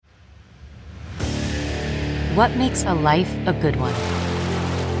What makes a life a good one?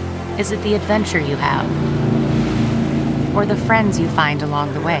 Is it the adventure you have? Or the friends you find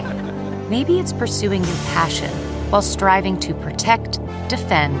along the way? Maybe it's pursuing your passion while striving to protect,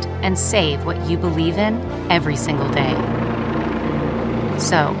 defend, and save what you believe in every single day.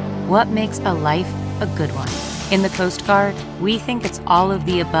 So, what makes a life a good one? In the Coast Guard, we think it's all of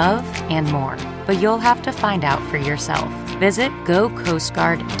the above and more, but you'll have to find out for yourself. Visit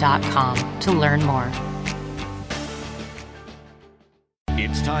gocoastguard.com to learn more.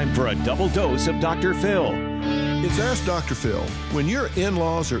 It's time for a double dose of Dr. Phil. It's Ask Dr. Phil. When your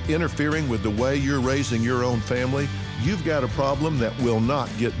in-laws are interfering with the way you're raising your own family, you've got a problem that will not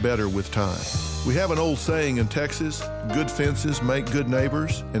get better with time. We have an old saying in Texas, good fences make good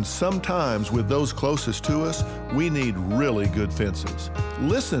neighbors, and sometimes with those closest to us, we need really good fences.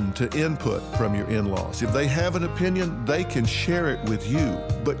 Listen to input from your in-laws. If they have an opinion, they can share it with you,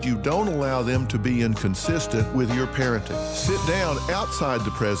 but you don't allow them to be inconsistent with your parenting. Sit down outside the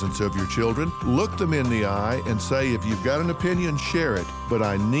presence of your children, look them in the eye, and say, if you've got an opinion, share it, but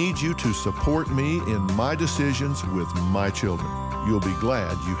I need you to support me in my decisions with my children. You'll be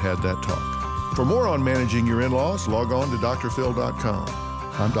glad you had that talk. For more on managing your in-laws, log on to drphil.com.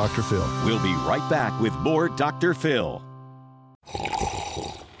 I'm Dr. Phil. We'll be right back with more Dr. Phil.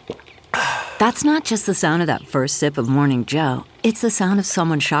 That's not just the sound of that first sip of Morning Joe. It's the sound of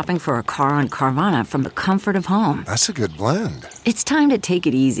someone shopping for a car on Carvana from the comfort of home. That's a good blend. It's time to take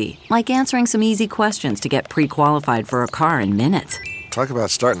it easy, like answering some easy questions to get pre-qualified for a car in minutes. Talk about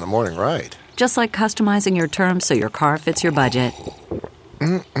starting the morning right. Just like customizing your terms so your car fits your budget.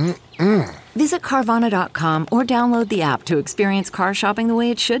 Visit Carvana.com or download the app to experience car shopping the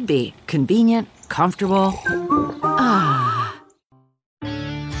way it should be. Convenient, comfortable. Ah.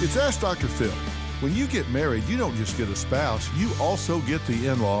 It's Ask Dr. Phil. When you get married, you don't just get a spouse, you also get the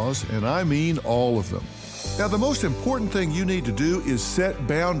in-laws, and I mean all of them. Now, the most important thing you need to do is set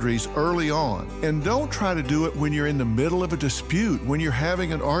boundaries early on. And don't try to do it when you're in the middle of a dispute, when you're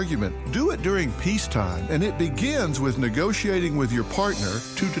having an argument. Do it during peacetime, and it begins with negotiating with your partner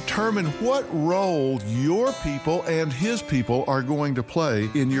to determine what role your people and his people are going to play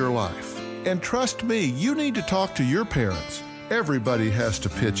in your life. And trust me, you need to talk to your parents. Everybody has to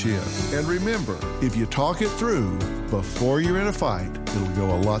pitch in. And remember, if you talk it through before you're in a fight, it'll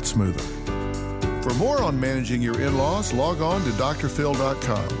go a lot smoother. For more on managing your in-laws, log on to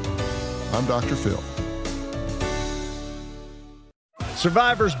drphil.com. I'm Dr. Phil.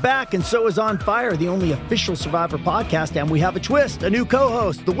 Survivor's back, and so is On Fire, the only official Survivor podcast, and we have a twist, a new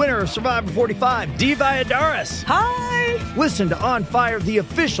co-host, the winner of Survivor 45, Dee Valladares. Hi! Listen to On Fire, the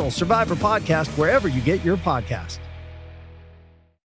official Survivor podcast, wherever you get your podcast.